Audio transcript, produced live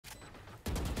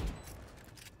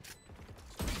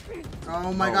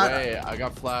Oh my No god. way, I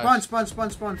got flashed.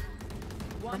 Spawn.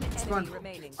 One enemy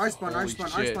remaining. Our spawn. Holy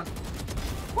shit.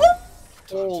 Woo!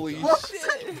 Holy What?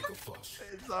 shit.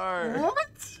 Sorry.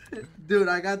 What? Dude,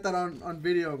 I got that on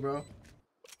video, bro.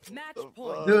 Match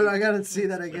point. Dude, I gotta see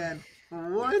that again.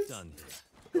 What?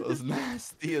 It was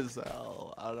nasty as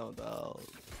hell. I don't know what the hell.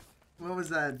 What was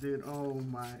that, dude? Oh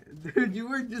my. Dude, you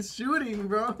were just shooting,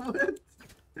 bro. What?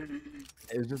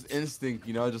 It was just instinct,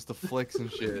 you know, just the flicks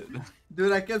and shit.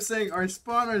 Dude, I kept saying our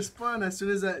spawn. As soon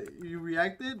as you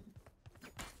reacted.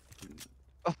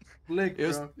 Flick,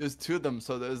 It bro. was two of them,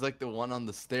 so there was like the one on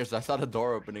the stairs. I saw the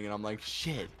door opening and I'm like,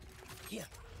 shit. Yeah.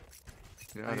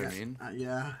 You know what I mean?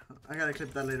 Yeah, I gotta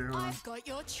clip that later. Hold on. I've got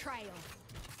your trail.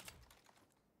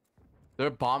 They're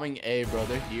bombing A, bro.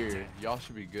 They're here. Y'all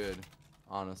should be good,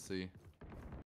 honestly.